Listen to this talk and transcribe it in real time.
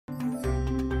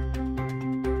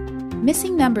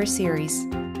Missing number series.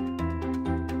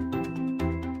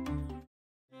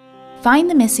 Find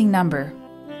the missing number.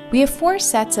 We have 4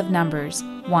 sets of numbers: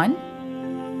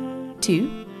 1,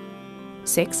 2,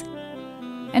 6,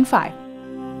 and 5.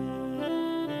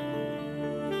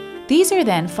 These are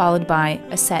then followed by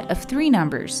a set of 3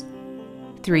 numbers: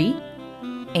 3,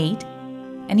 8,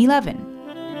 and 11.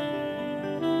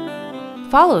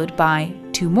 Followed by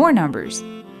 2 more numbers,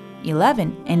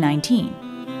 11 and 19.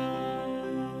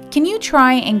 Can you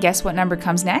try and guess what number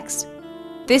comes next?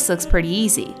 This looks pretty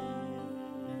easy.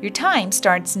 Your time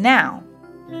starts now.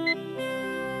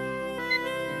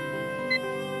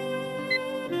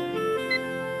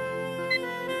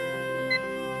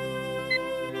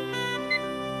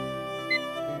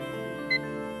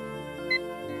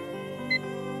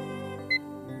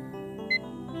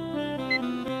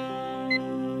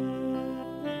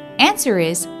 Answer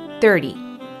is 30.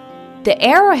 The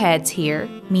arrowheads here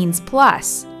means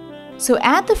plus, so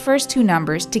add the first 2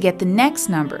 numbers to get the next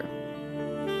number.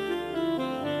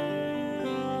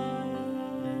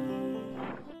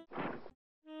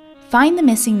 Find the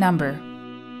missing number.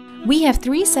 We have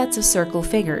 3 sets of circle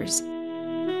figures.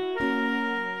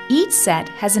 Each set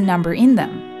has a number in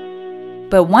them,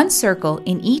 but one circle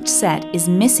in each set is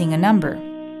missing a number.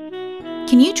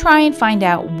 Can you try and find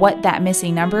out what that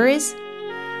missing number is?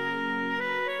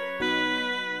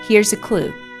 Here's a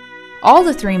clue. All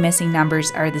the 3 missing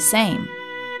numbers are the same.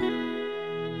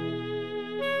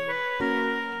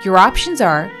 Your options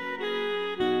are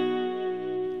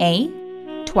A,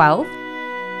 12,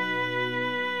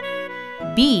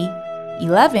 B,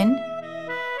 11,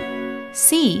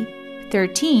 C,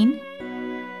 13,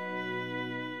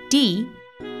 D,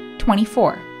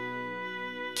 24.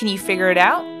 Can you figure it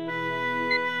out?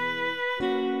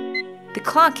 The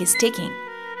clock is ticking.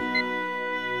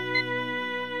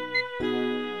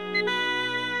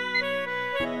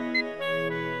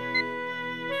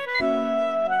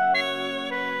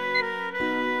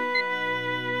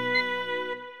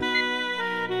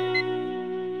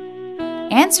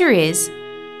 Answer is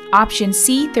option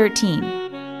C, 13.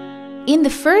 In the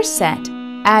first set,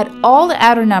 add all the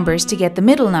outer numbers to get the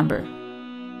middle number.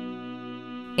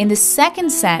 In the second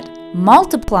set,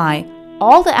 multiply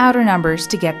all the outer numbers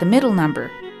to get the middle number.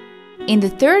 In the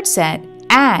third set,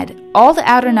 add all the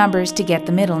outer numbers to get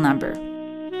the middle number.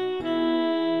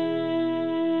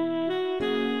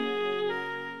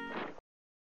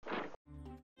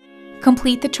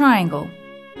 Complete the triangle.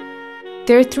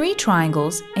 There are 3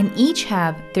 triangles and each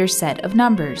have their set of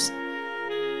numbers.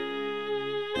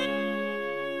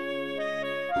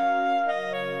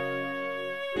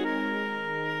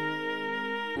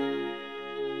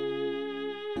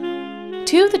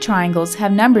 Two of the triangles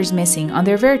have numbers missing on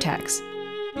their vertex.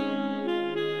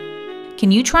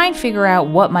 Can you try and figure out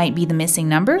what might be the missing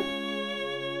number?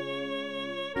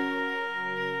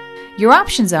 Your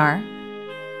options are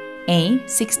A,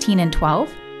 16 and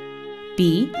 12,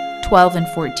 B, 12 and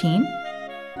 14,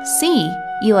 C,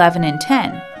 11 and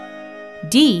 10,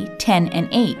 D, 10 and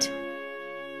 8.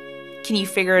 Can you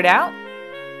figure it out?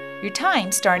 Your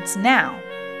time starts now.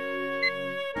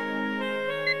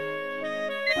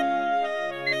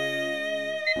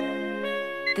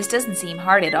 This doesn't seem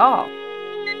hard at all.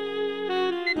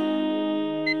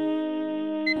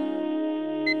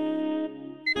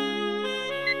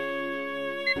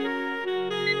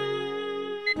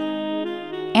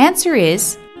 Answer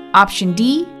is option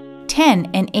D,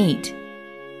 10 and 8.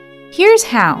 Here's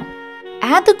how.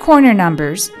 Add the corner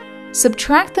numbers,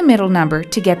 subtract the middle number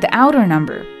to get the outer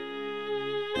number.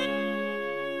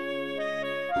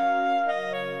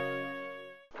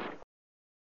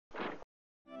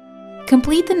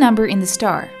 Complete the number in the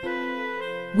star.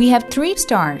 We have 3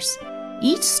 stars.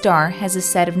 Each star has a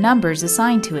set of numbers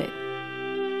assigned to it.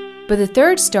 But the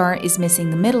third star is missing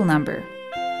the middle number.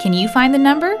 Can you find the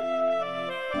number?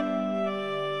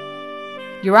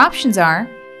 Your options are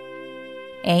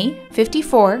A,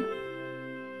 54,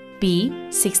 B,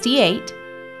 68,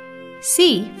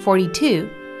 C, 42,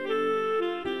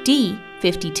 D,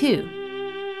 52.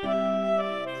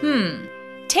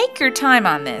 Take your time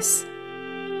on this.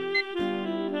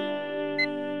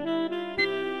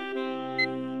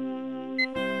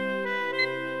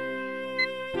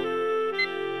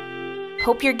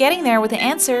 Hope you're getting there with the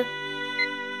answer.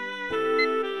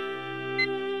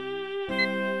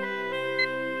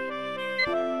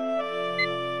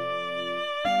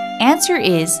 Answer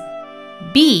is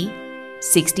B,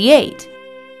 68.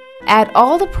 Add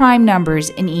all the prime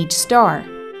numbers in each star.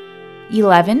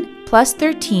 11 plus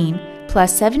 13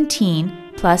 plus 17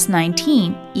 plus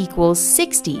 19 equals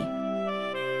 60.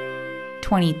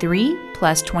 23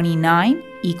 plus 29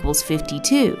 equals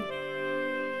 52.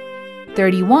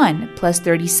 31 plus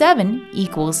 37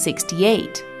 equals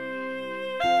 68.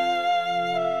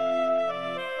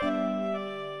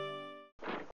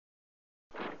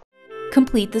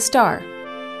 Complete the star.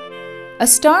 A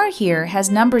star here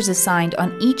has numbers assigned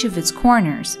on each of its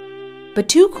corners, but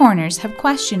 2 corners have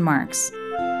question marks.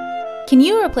 Can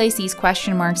you replace these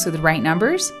question marks with the right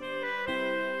numbers?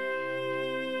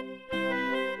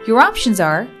 Your options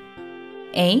are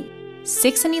A.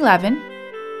 6 and 11,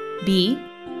 B.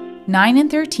 9 and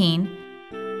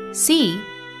 13, C.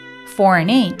 4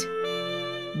 and 8,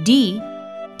 D.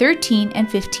 13 and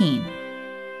 15.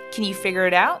 Can you figure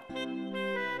it out?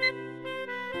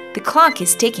 The clock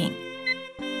is ticking.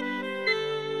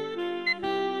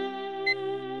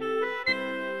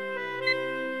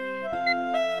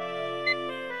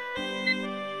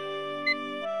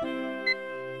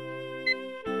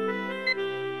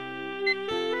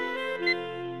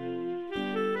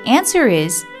 Answer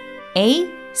is A.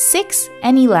 6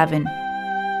 and 11.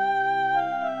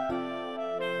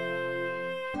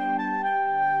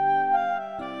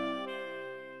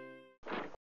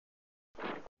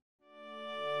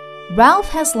 Ralph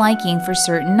has liking for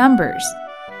certain numbers.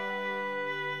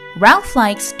 Ralph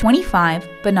likes 25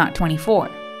 but not 24.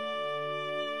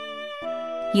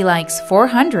 He likes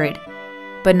 400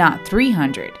 but not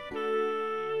 300.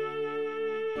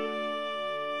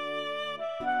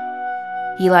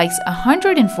 He likes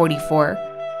 144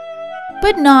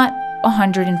 but not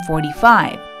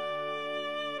 145.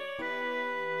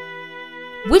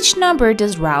 Which number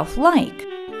does Ralph like?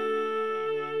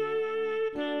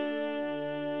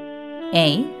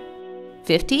 A.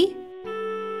 50,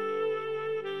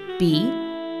 B.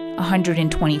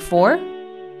 124,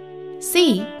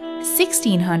 C.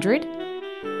 1600,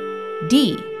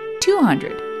 D.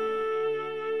 200.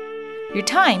 Your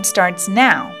time starts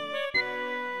now.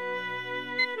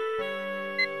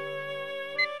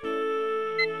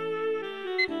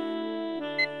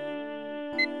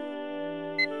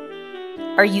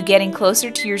 Are you getting closer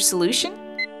to your solution?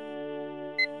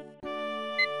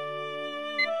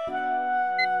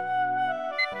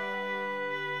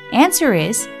 Answer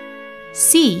is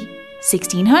C.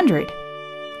 1600.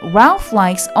 Ralph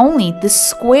likes only the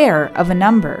square of a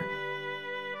number.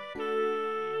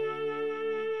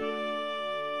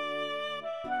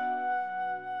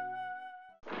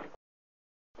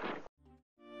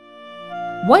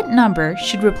 What number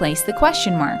should replace the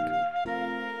question mark?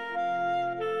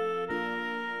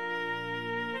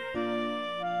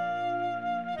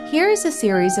 Here is a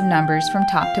series of numbers from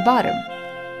top to bottom: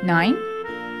 9,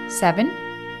 7,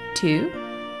 2,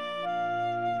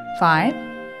 5,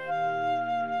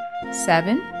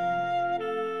 7,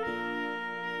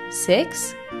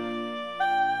 6,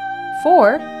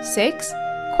 4, 6,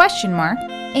 question mark,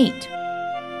 8.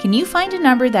 Can you find a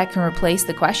number that can replace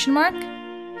the question mark?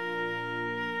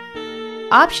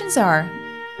 Options are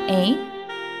A.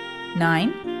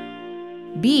 9,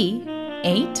 B.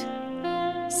 8,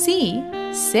 C.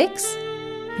 6,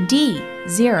 D.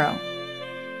 0.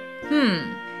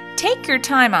 Take your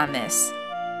time on this.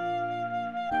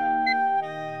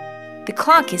 The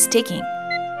clock is ticking.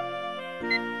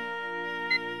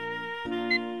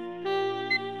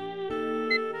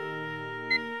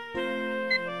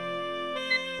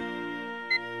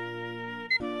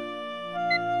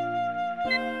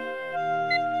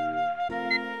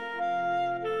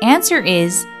 Answer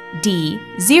is D.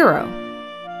 0.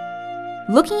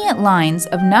 Looking at lines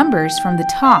of numbers from the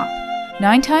top,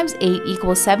 9 times 8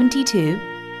 equals 72.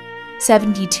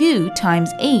 72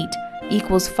 times 8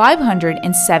 equals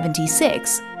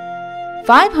 576.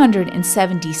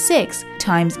 576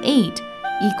 times 8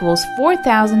 equals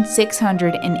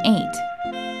 4,608.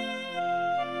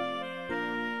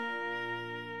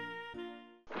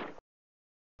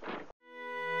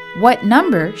 What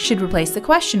number should replace the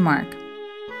question mark?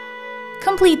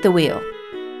 Complete the wheel.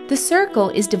 The circle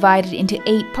is divided into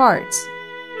 8 parts.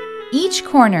 Each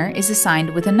corner is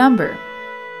assigned with a number: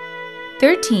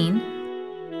 13,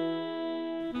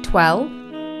 12,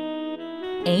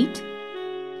 8,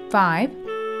 5,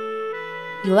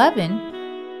 11,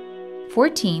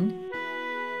 14,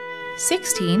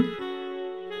 16,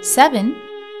 7,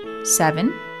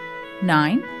 7,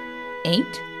 9,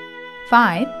 8,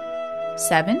 5,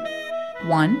 7,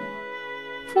 1,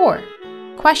 4,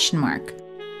 question mark.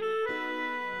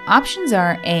 Options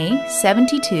are A.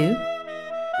 72,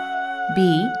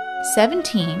 B.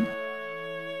 17,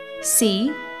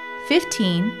 C.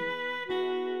 15,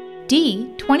 D.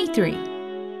 23.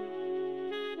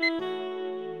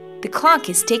 The clock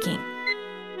is ticking.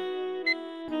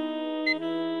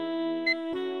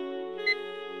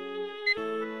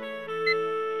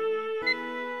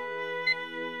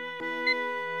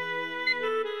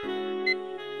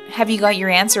 Have you got your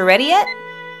answer ready yet?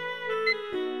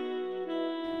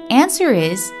 Answer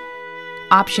is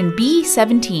option B,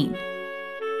 17.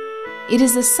 It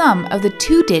is the sum of the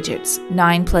two digits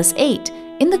 9 plus 8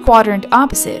 in the quadrant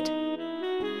opposite.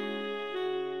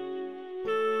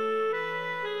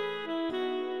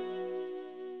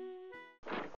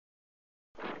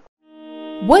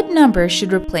 What number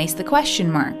should replace the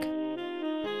question mark?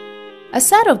 A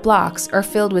set of blocks are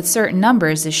filled with certain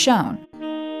numbers as shown.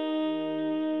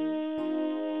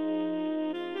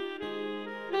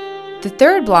 The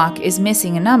third block is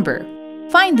missing a number.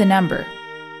 Find the number.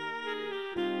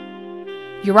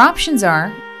 Your options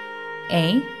are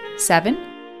A, 7,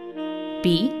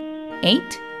 B,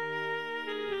 8,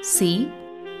 C,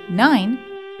 9,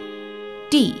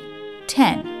 D,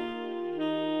 10.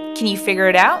 Can you figure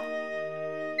it out?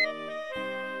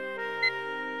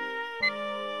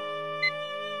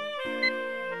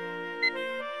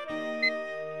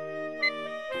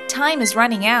 Time is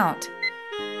running out.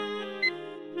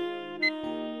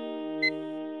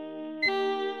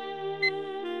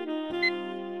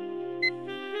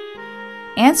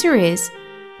 Answer is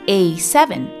A,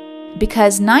 7,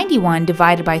 because 91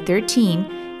 divided by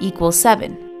 13 equals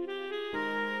 7.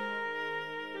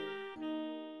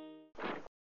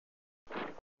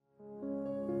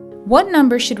 What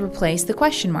number should replace the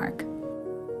question mark?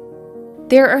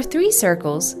 There are 3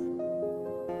 circles,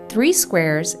 3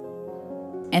 squares,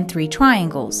 and 3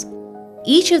 triangles.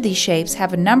 Each of these shapes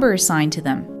have a number assigned to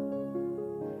them.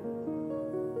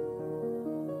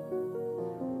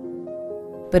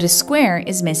 But a square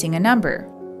is missing a number.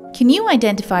 Can you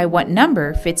identify what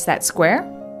number fits that square?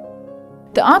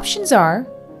 The options are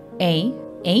A,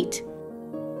 8,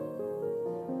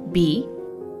 B,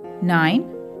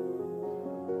 9,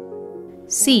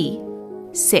 C,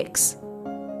 6,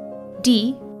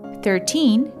 D,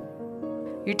 13.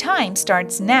 Your time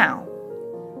starts now.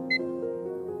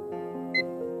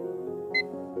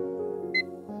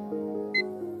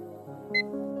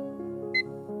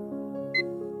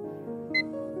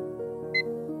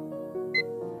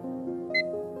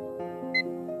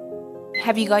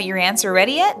 Have you got your answer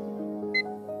ready yet?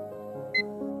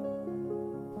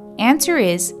 Answer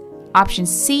is option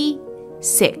C,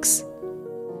 6.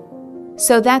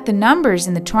 So that the numbers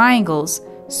in the triangles,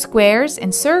 squares,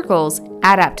 and circles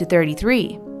add up to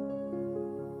 33.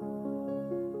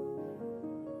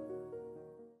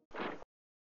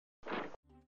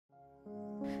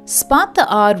 Spot the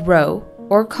odd row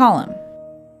or column.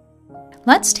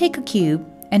 Let's take a cube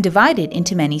and divide it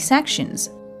into many sections.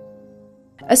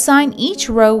 Assign each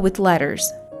row with letters.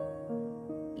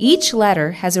 Each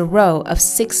letter has a row of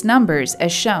 6 numbers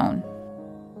as shown.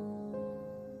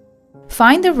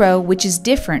 Find the row which is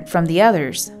different from the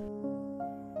others.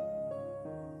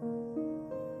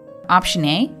 Option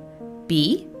A,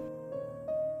 B.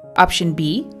 Option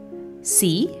B,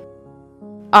 C.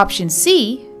 Option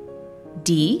C,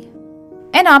 D.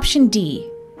 And option D,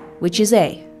 which is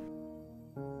A.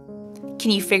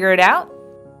 Can you figure it out?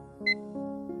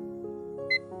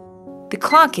 The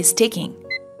clock is ticking.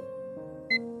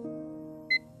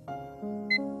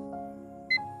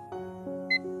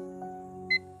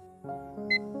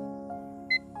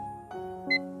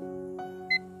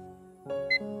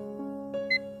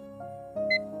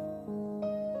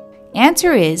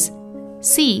 Answer is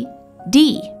C,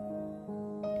 D.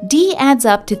 D adds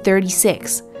up to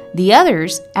 36. The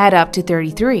others add up to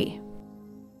 33.